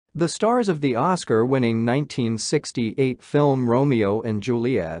The stars of the Oscar-winning 1968 film Romeo and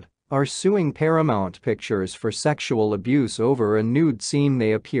Juliet are suing Paramount Pictures for sexual abuse over a nude scene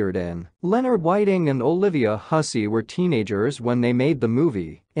they appeared in. Leonard and Olivia Hussey were teenagers when they made the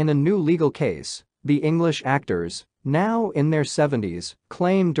movie. In a new legal case, the English actors, now in their 70s,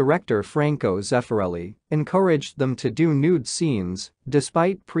 claim director Franco Zeffirelli encouraged them to do nude scenes,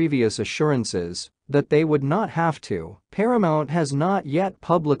 despite previous assurances that they would not have to. Paramount has not yet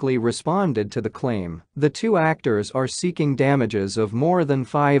publicly responded to the claim. The two actors are seeking damages of more than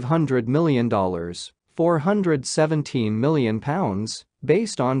 $500 million, £417 million,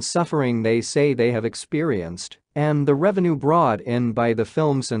 based on suffering they say they have experienced, and the revenue brought in by the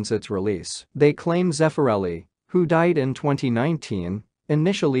film since its release. They claim Zeffirelli, who died in 2019,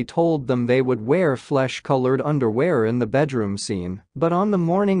 initially told them they would wear flesh-colored underwear in the bedroom scene, but on the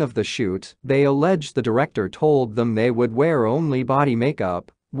morning of the shoot, they allege the director told them they would wear only body makeup,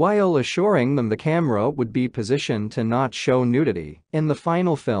 while assuring them the camera would be positioned to not show nudity. In the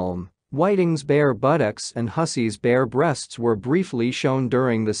final film, Whiting's bare buttocks and Hussey's bare breasts were briefly shown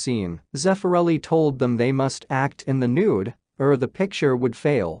during the scene. Zeffirelli told them they must act in the nude, or the picture would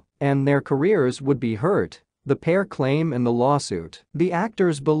fail, and their careers would be hurt, the pair claim in the lawsuit. The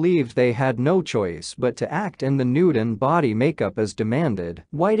actors believed they had no choice but to act in the nude and body makeup as demanded.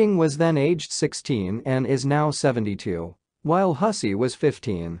 Whiting was then aged 16 and is now 72, while Hussey was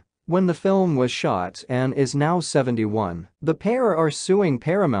 15 when the film was shot and is now 71. The pair are suing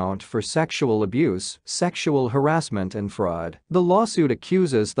Paramount for sexual abuse, sexual harassment and fraud. The lawsuit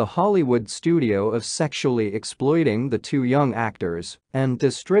accuses the Hollywood studio of sexually exploiting the two young actors and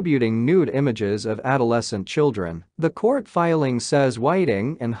distributing nude images of adolescent children. The court filing says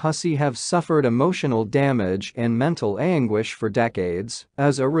Whiting and Hussey have suffered emotional damage and mental anguish for decades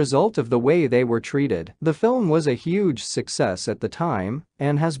as a result of the way they were treated. The film was a huge success at the time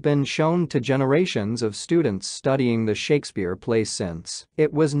and has been shown to generations of students studying the Shakespeare play since.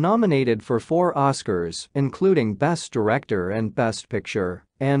 It was nominated for 4 Oscars, including Best Director and Best Picture,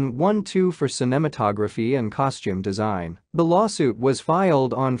 and won 2 for cinematography and costume design. The lawsuit was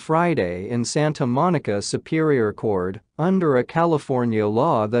filed on Friday in Santa Monica Superior Court under a California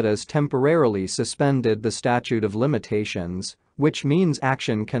law that has temporarily suspended the statute of limitations, which means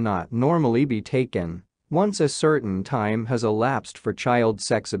action cannot normally be taken once a certain time has elapsed for child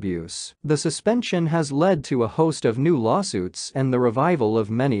sex abuse. The suspension has led to a host of new lawsuits and the revival of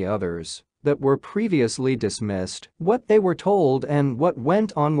many others that were previously dismissed. What they were told and what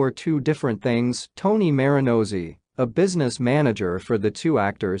went on were two different things, Tony Marinozzi, a business manager for the two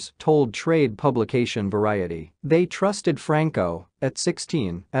actors, told trade publication Variety. They trusted Franco, at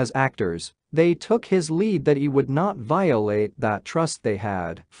 16, as actors. They took his lead that he would not violate that trust they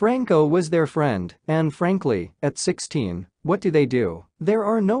had. Franco was their friend, and frankly, at 16, what do? There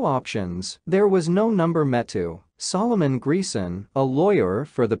are no options. There was no number met to. Solomon Greason, a lawyer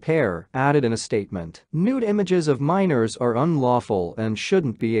for the pair, added in a statement. Nude images of minors are unlawful and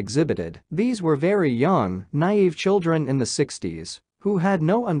shouldn't be exhibited. These were very young, naive children in the 60s. Who had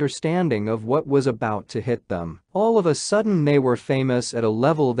no understanding of what was about to hit them. All of a sudden they were famous at a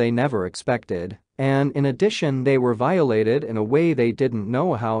level they never expected, and in addition they were violated in a way they didn't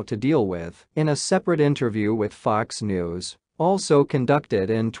know how to deal with. In a separate interview with Fox News, also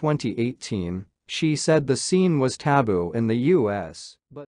conducted in 2018, she said the scene was taboo in the US.